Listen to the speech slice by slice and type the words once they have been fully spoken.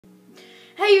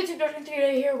Hey YouTube, Dr.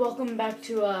 Theoday here. Welcome back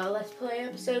to Let's Play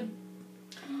episode.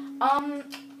 The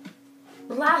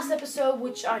last episode,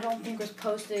 which I don't think was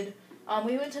posted,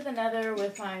 we went to the Nether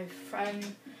with my friend,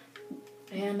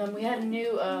 and we had a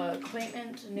new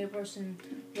acquaintance, a new person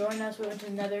join us. We went to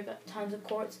the Nether, got tons of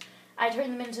quartz. I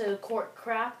turned them into quart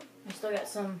crap. I still got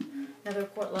some Nether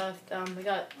quart left. We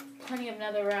got plenty of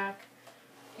Netherrack,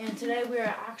 and today we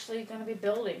are actually going to be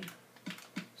building.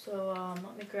 So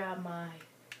let me grab my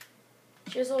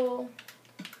chisel.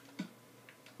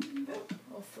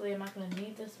 Hopefully I'm not going to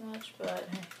need this much, but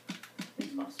hey,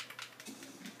 it's possible.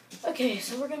 Okay,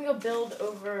 so we're going to go build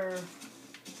over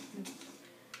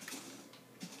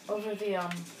the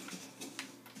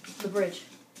bridge.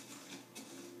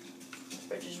 The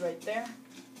bridge is right there.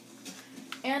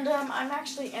 And I'm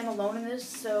actually alone in this,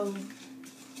 so,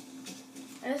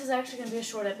 and this is actually going to be a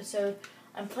short episode.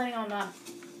 I'm planning on not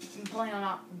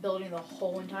building the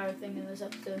whole entire thing in this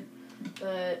episode.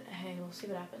 But, hey, we'll see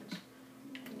what happens.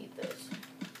 I need this.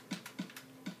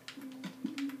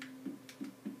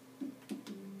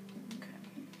 Okay.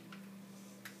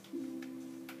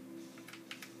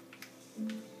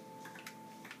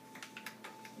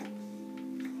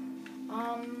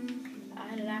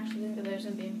 I didn't actually think that there's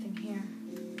going to be anything here.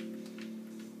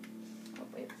 Oh,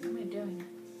 wait, what am I doing?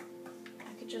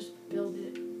 I could just build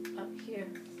it up here.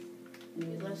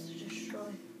 Maybe less to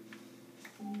destroy.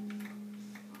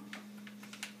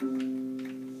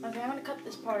 Okay, I'm going to cut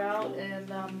this part out, and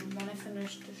when I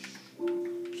finish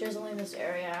chiseling this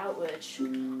area out, which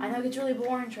I know gets really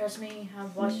boring, trust me.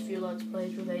 I've watched a few Let's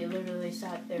Plays where they literally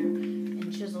sat there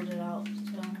and chiseled it out.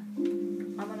 So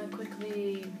I'm going to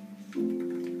quickly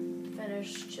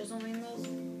finish chiseling this,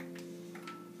 and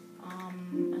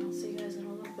I'll see you guys in a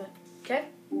little bit. Okay?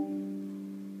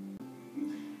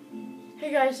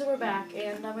 Hey guys, so we're back,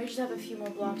 and we just have a few more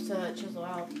blocks to chisel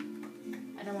out.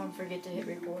 I don't want to forget to hit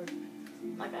record,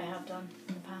 like I have done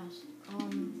in the past.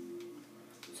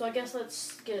 So I guess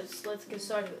let's get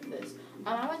started with this.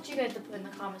 I want you guys to put in the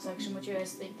comment section what you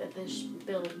guys think that this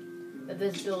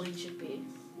building should be.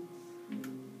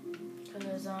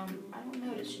 Because I don't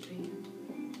know what it should be.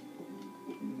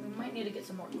 We might need to get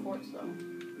some more quartz though.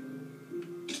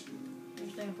 I'm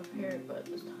staying prepared, but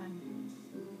this time.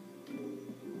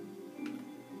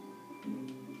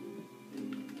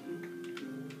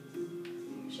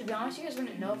 To be honest, you guys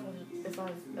wouldn't know if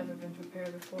I've ever been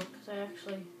prepared before, because I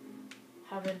actually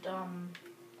haven't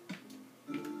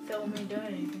filmed me doing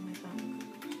anything like that.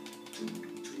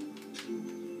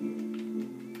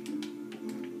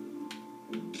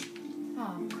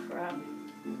 Oh crap. I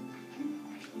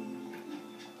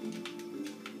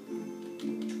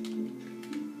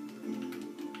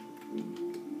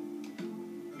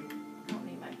don't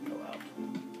need my go out.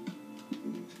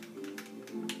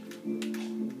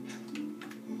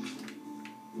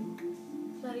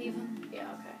 Even?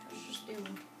 Yeah, okay. Let's just do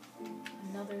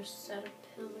another set of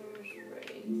pillars,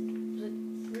 right? Was it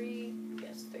 3?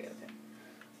 Yes, 3, okay.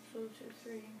 So 2,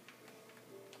 3.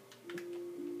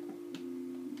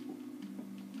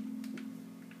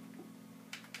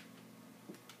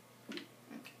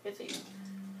 Okay, it's even.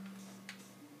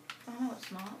 Oh, no,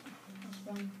 it's not. That's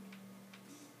 1.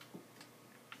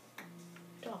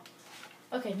 Oh.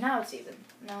 Okay, now it's even.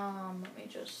 Now, let me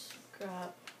just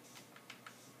grab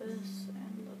this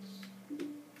and let's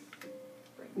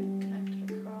bring it connected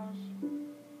across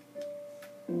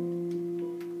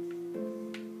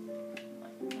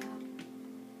like that.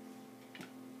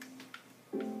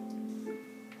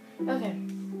 Okay,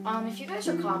 if you guys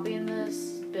are copying this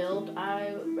build,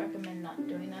 I would recommend not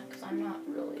doing that because I'm not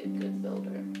really a good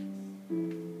builder.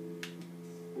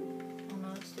 Oh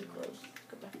no, it's too close. Let's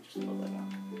go back just a little bit more.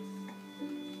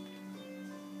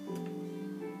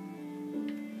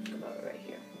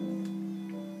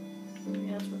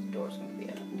 Going to be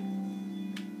at.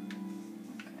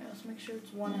 Okay, let's make sure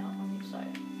it's 1 out on each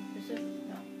side. Is it?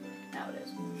 No. Now it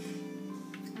is.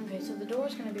 Okay, so the door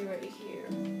is going to be right here.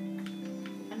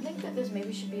 I think that this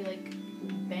maybe should be like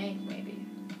bank, maybe.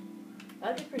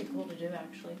 That'd be pretty cool to do,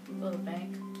 actually. Build a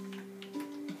bank.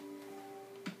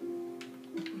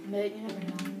 But you never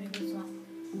know. Maybe it's not.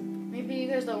 Maybe you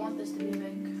guys don't want this to be a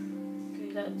bank.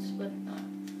 Okay, that's split.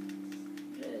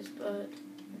 It is, but.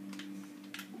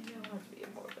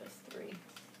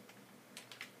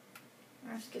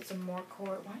 Let's get some more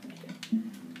core. Why didn't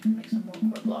I make some more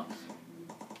core blocks?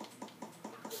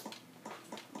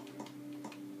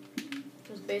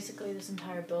 Because basically this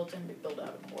entire build's going to be built out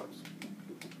of quartz.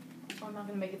 So I'm not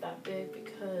going to make it that big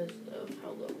because of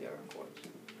how low we are in quartz.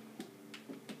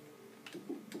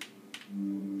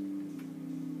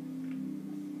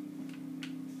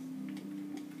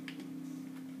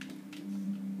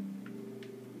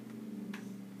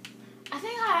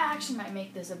 actually might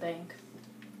make this a bank.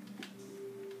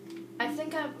 I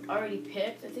think I've already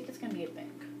picked. I think it's gonna be a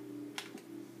bank.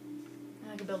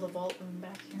 And I can build a vault room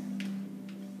back here.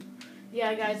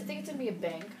 Yeah, guys, I think it's gonna be a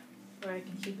bank where I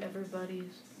can keep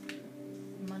everybody's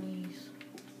monies.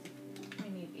 I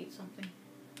need to eat something.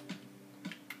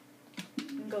 I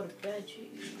can go to bed,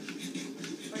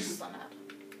 jeez. Where's the sun at?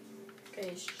 Okay,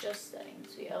 it's just setting,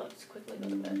 so yeah, let's quickly go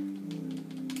to bed.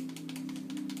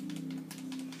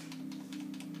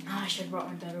 I should have brought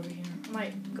my bed over here. I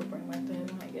might go bring my bed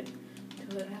when I get to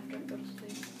it after I go to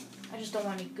sleep. I just don't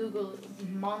want any Google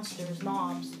monsters,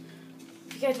 mobs.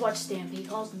 If you guys watch Stampy, he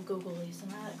calls them Googlies,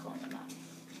 and I like calling them that.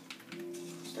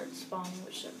 Start spawning,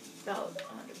 which I'm about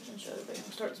 100% sure that they're going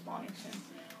to start spawning soon.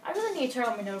 I really need to turn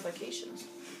on my notifications.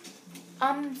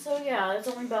 So yeah, it's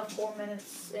only about 4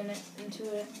 minutes into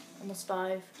it. Almost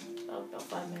 5. About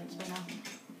 5 minutes by now.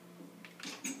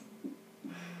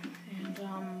 And,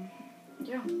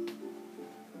 yeah.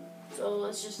 So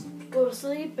let's just go to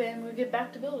sleep and we'll get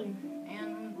back to building.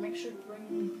 And make sure to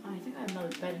bring, I think I have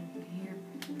another bed in here.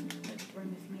 I have to bring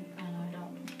with me. Oh, no, I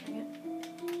don't. Dang it.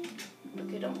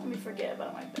 Okay, don't let me forget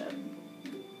about my bed.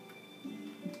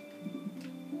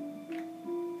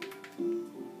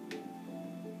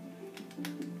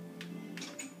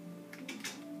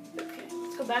 Okay,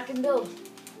 let's go back and build.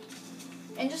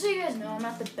 And just so you guys know, I'm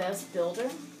not the best builder.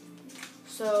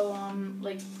 So,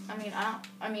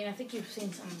 I think you've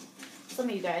seen some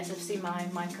of you guys have seen my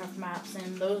Minecraft maps,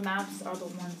 and those maps are the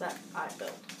ones that I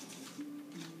built.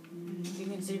 You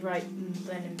can see right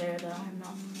then and there that I'm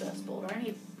not the best builder. I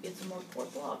need to get some more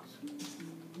port blocks.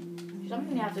 I'm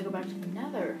going to have to go back to the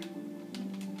nether.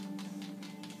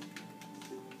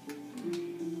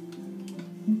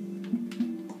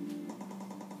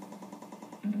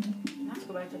 I have to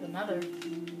go back to the nether.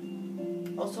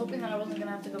 I was hoping that I wasn't going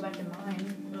to have to go back and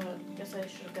mine, but I guess I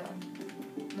should have gotten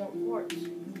more quartz.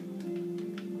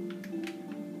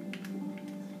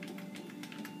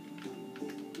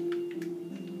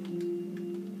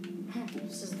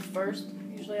 This is the first.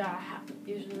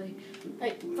 Usually,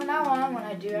 like, from now on, when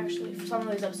I do actually, for some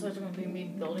of these episodes are going to be me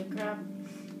building crap. I'm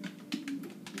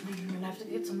going to have to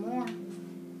get some more.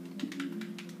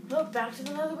 Well, back to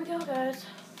the nether we go, guys.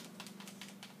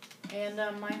 And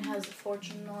mine has a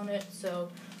fortune on it, so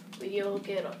you'll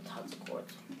get tons of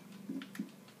quartz.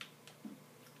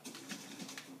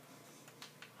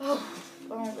 Oh,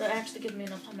 well, that actually gives me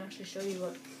enough time to actually show you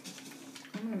what.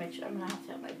 I'm gonna make sure I'm gonna have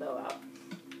to have my bow out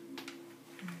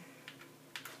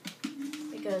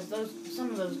because some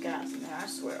of those guys in there, I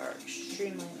swear, are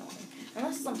extremely annoying.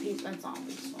 Unless some people and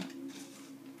zombies. So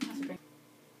I have to bring.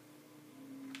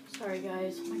 Sorry,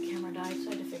 guys, my camera died, so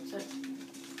I had to fix it.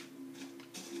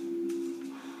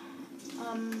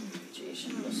 Geez,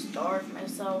 I'm gonna starve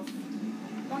myself.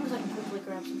 As long as I can quickly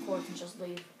grab some quartz and just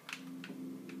leave.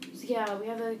 So yeah, we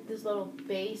have this little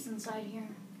base inside here.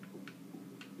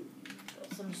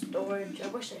 Got some storage. I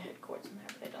wish I had quartz in there,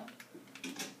 but I don't.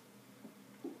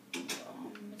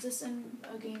 Is this in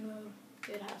a game mode?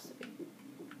 It has to be.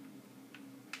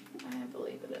 I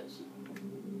believe it is.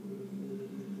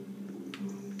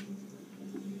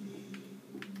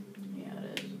 Yeah,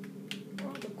 it is.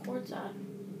 Where are the quartz at?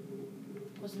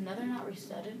 Was the nether not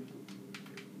resetted?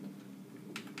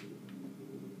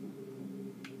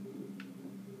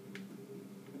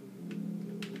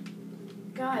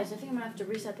 Guys, I think I'm gonna have to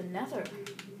reset the nether.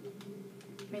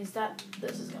 Means that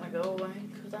this is gonna go away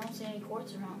because I don't see any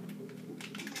quartz around.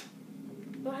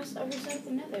 But I reset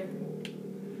the nether.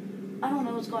 I don't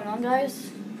know what's going on,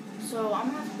 guys. So I'm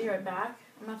gonna have to be right back.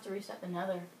 I'm gonna have to reset the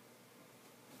nether.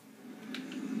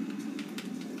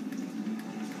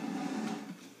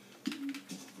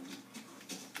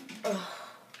 Ugh,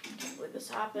 I can't believe this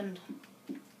happened.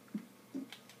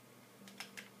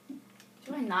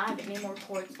 Do I not have any more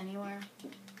quartz anywhere?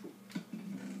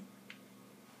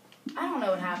 I don't know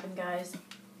what happened, guys.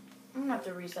 I'm gonna have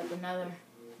to reset the nether.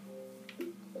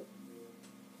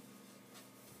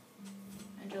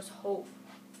 And just hope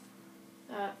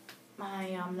that my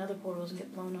nether portal doesn't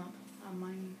get blown up.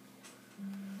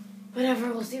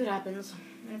 Whatever, we'll see what happens.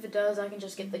 And if it does, I can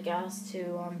just get the gas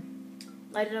to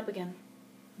light it up again.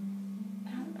 I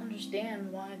don't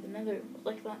understand why the nether was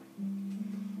like that.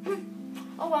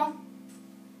 Oh well.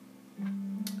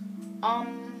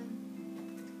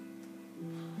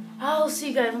 I'll see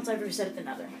you guys once I've reset the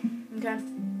nether. Okay?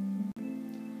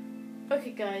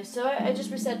 Okay, guys, so I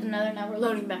just reset the nether. Now we're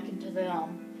loading back into the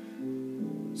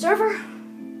server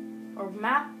or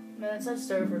map. No, it says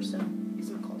server, so I guess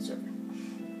I'm gonna call it server.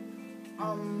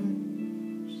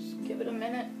 Just give it a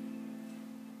minute.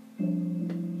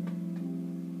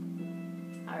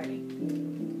 Alrighty.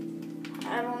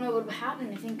 I don't know what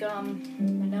happened. I think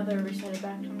my nether reset it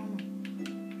back to normal.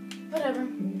 Whatever.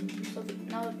 So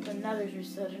now that the nether's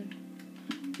resetting.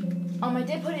 I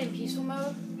did put it in peaceful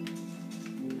mode.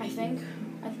 I think.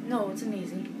 No, it's in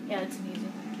easy. Yeah, it's in easy.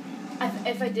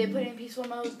 If I did put it in peaceful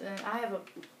mode, then I have a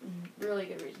really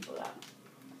good reason for that.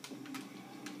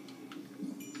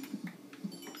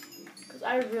 Because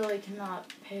I really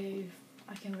cannot pay.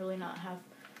 I can really not have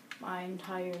my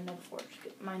entire nether forge,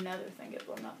 my nether thing get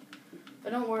blown up.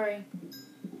 But don't worry.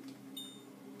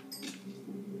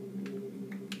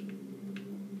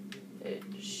 It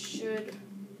should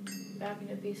back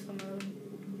into peaceful mode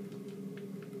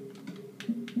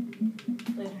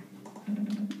later.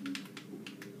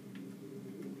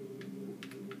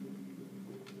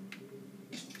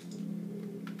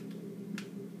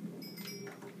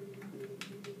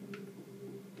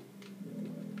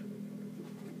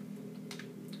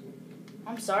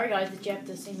 I'm sorry guys that you have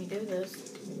to see me do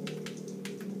this. I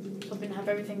was hoping to have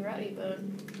everything ready, but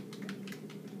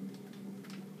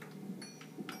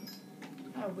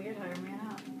oh, weird how I ran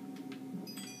out.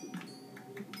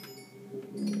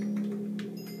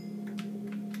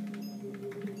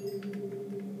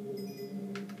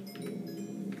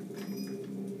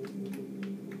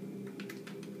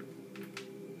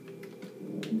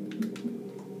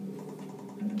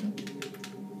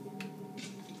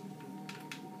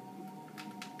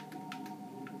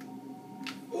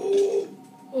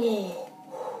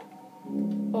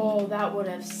 Oh, that would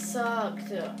have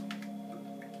sucked. I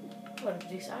would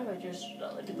have just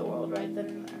did the world right then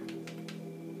and there.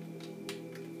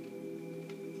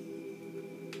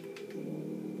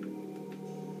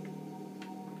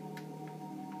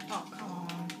 Oh, come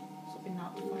on. This will be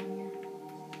not fun here.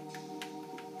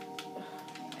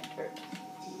 My dirt.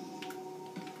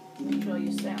 Control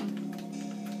you sound.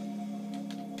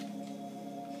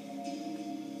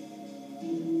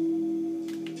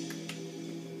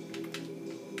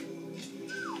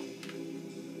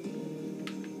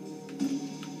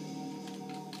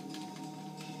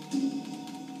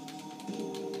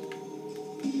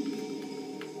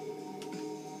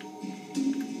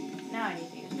 Now I need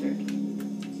to use dirt.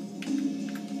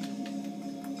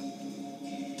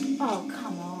 Oh,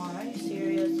 come on. Are you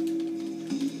serious?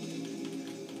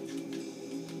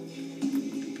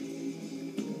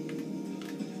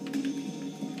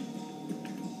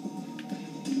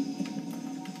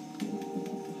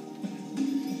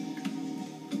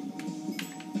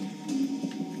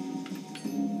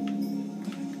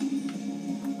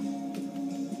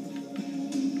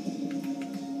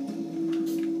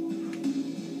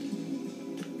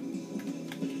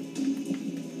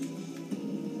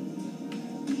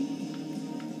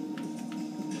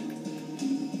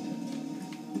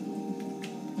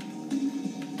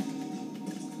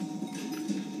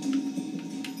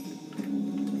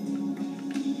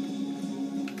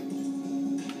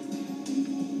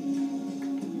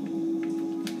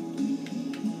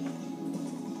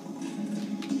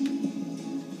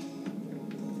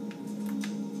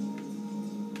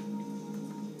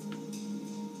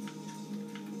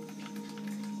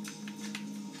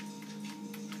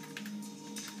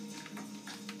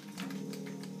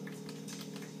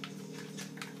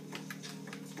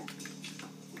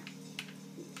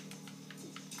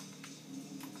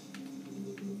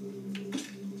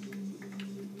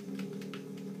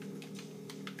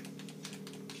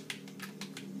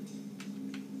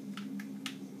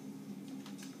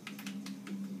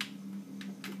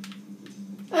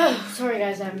 Oh, sorry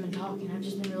guys, I haven't been talking. I've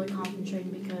just been really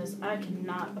concentrating because I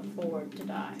cannot afford to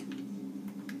die.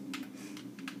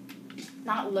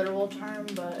 Not literal term,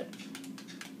 but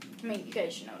I mean, you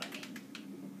guys should know what I mean.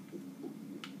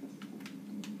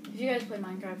 If you guys play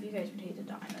Minecraft, you guys would hate to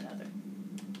die in another.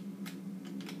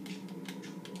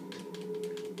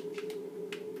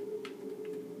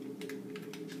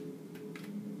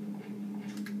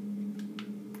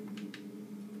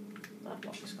 That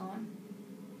block's gone.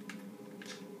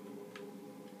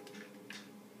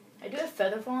 I do have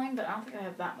feather falling, but I don't think I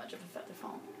have that much of a feather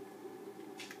falling.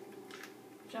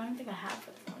 I don't think I have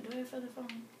feather falling. Do I have feather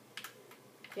falling?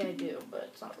 Yeah, I do, but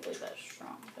it's not really that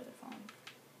strong, feather falling.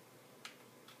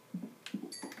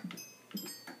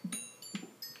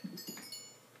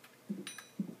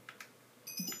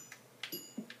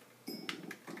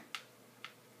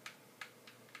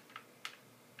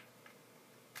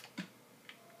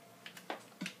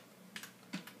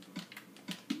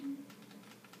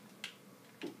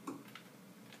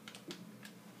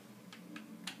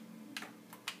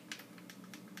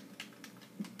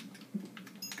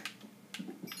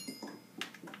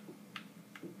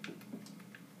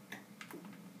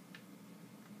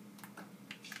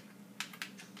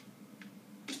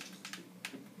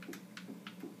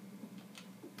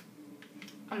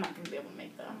 I'm not going to be able to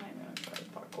make that. I'm not even going to try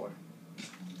parkour.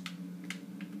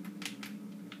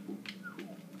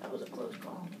 That was a close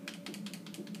call.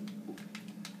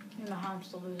 You know how I'm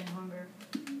still losing hunger.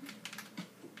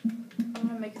 I'm going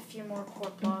to make a few more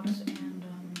cork blocks and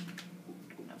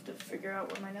I have to figure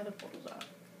out where my nether portal's at.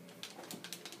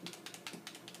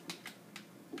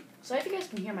 So if you guys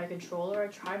can hear my controller, I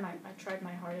tried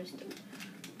my hardest.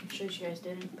 I'm sure you guys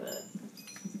didn't, but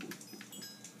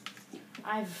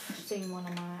I've seen one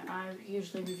of my. I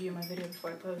usually review my video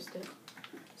before I post it,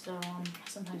 so I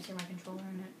sometimes see my controller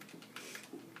in it.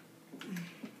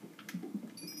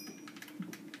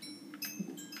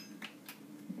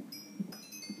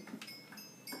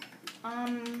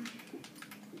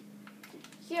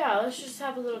 Yeah, let's just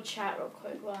have a little chat real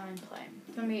quick while I'm playing.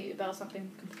 It's gonna be about something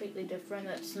completely different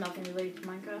that's nothing related to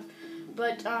Minecraft.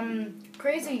 But,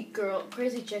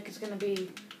 Crazy Chick is gonna be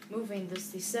moving this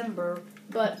December,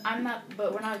 but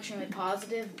we're not extremely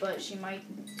positive, but she might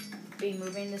be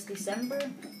moving this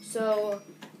December. So,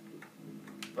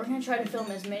 we're gonna try to film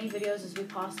as many videos as we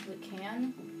possibly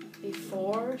can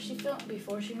before she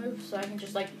moves, so I can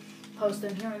just, post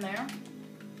them here and there.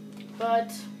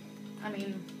 But, I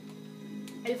mean,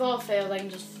 if all fails, I can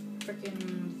just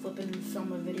freaking flip and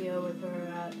film a video with her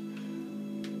at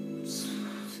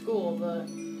school, but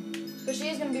she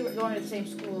is going to be going to the same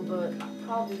school, but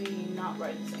probably not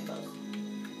right in the same bus.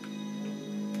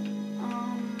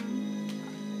 How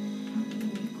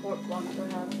many cork blocks do I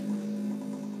have?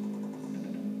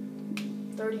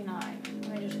 39.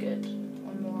 Let me just get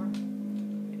one more. Let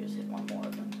me just hit one more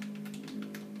of them.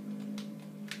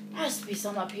 Has to be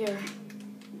some up here.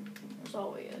 There's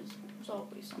always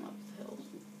some up the hills.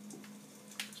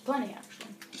 There's plenty, actually.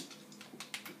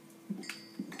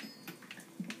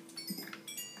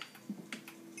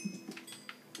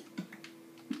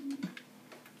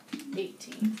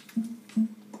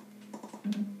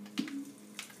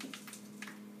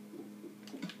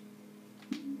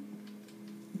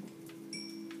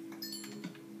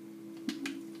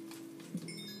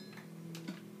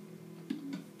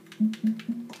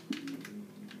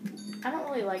 I don't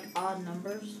really like odd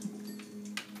numbers.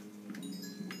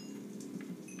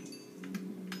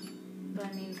 But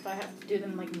I mean, if I have to do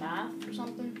them like math or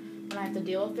something, then I have to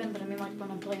deal with them. But I mean, like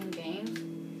when I'm playing games,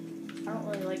 I don't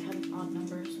really like having odd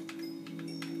numbers.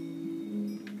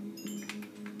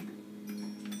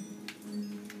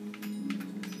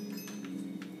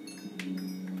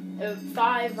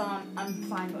 5, I'm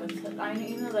fine with it. I mean,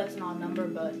 even though that's not a number,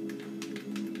 but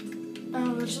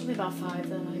there's something about 5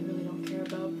 that I really don't care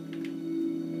about.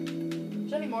 Is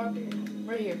there any more up here?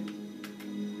 Right here.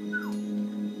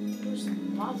 There's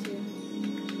lots here.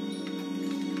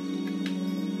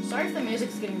 Sorry if the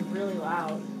music's getting really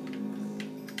loud.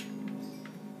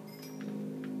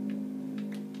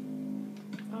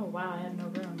 Oh wow, I have no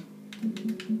room.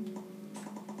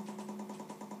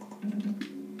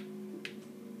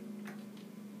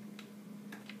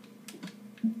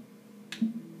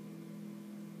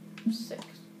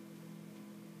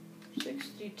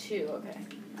 62, okay.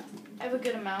 I have a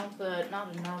good amount, but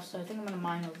not enough, so I think I'm gonna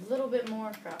mine a little bit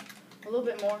more. Crap. A little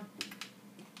bit more.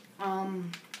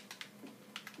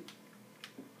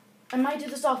 I might do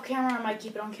this off camera, I might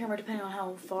keep it on camera depending on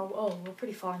how far. Oh, we're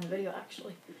pretty far in the video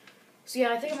actually. So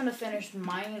yeah, I think I'm gonna finish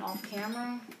mining off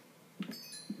camera.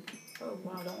 Oh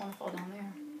wow, I don't wanna fall down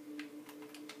there.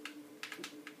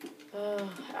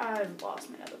 I've lost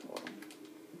my nether portal.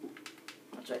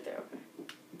 It's right there, okay.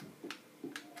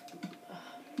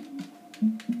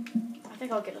 I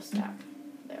think I'll get a stack.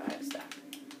 There, I have a stack.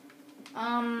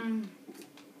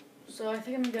 So I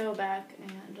think I'm gonna go back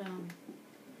and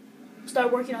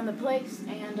start working on the place,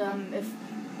 and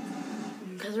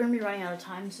because we're gonna be running out of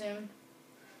time soon.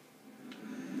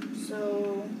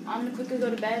 So I'm gonna quickly go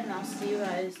to bed, and I'll see you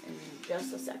guys in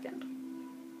just a second.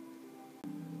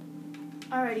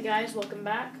 Alrighty, guys, welcome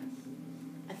back.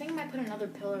 I think I might put another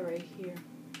pillar right here.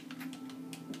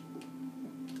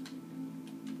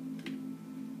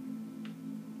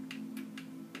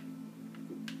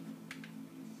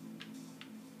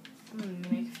 I'm gonna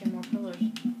make a few more pillars.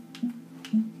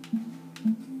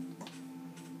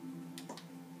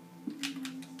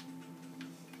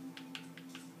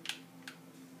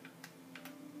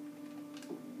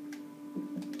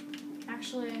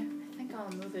 Actually, I think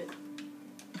I'll move it.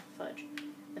 Fudge.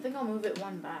 I think I'll move it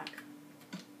one back.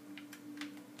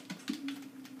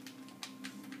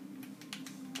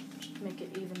 Just to make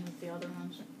it even with the other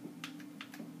ones.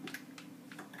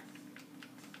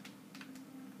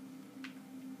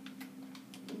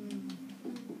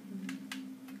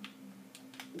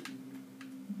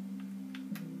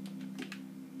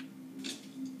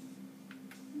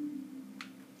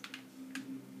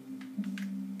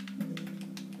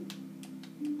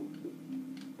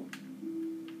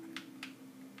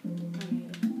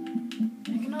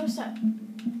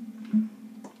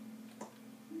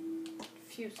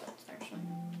 two sets, actually.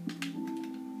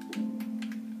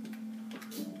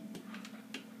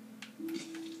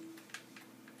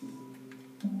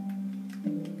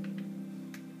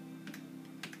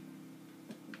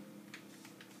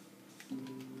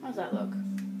 How's that look?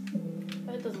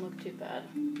 That doesn't look too bad.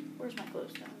 Where's my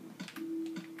glowstone?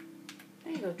 I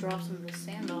need to go drop some of this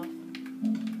sand off.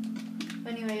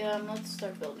 But anyway, let's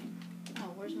start building.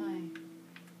 Oh, where's my...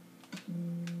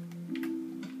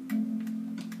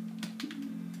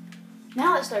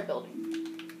 Now let's start building.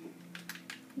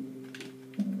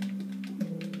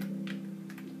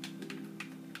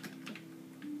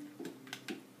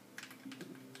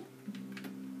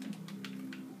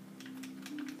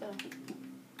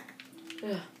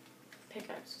 Ugh,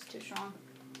 pickaxe is too strong.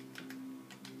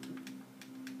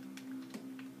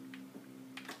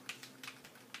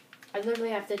 I literally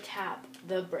have to tap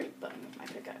the break button with my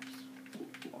pickaxe,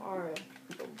 or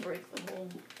it'll break the whole,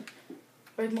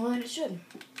 break more than it should.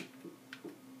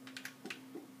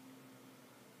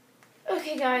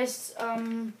 Okay guys,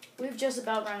 we've just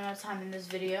about run out of time in this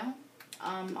video.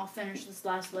 I'll finish this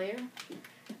last layer.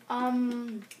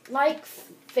 Like,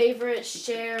 favorite,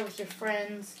 share with your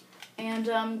friends,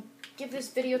 and give this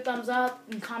video a thumbs up,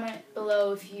 and comment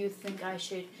below if you think I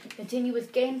should continue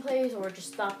with gameplays or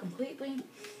just stop completely.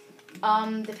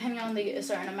 Depending on a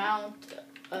certain amount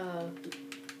of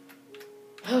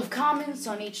comments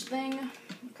on each thing.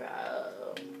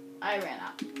 I ran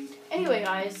out. Anyway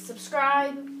guys,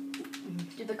 subscribe,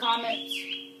 do the comments,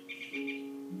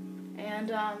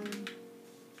 and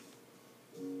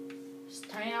it's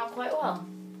turning out quite well.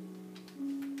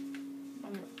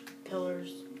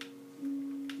 Pillars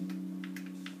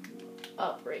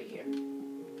up right here.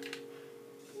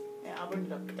 Yeah, I'll bring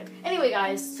it up right there. Anyway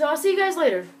guys, so I'll see you guys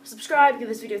later. Subscribe, give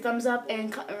this video a thumbs up,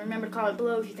 and remember to comment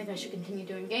below if you think I should continue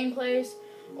doing gameplays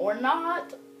or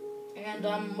not. And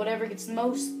whatever gets the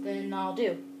most, then I'll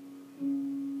do.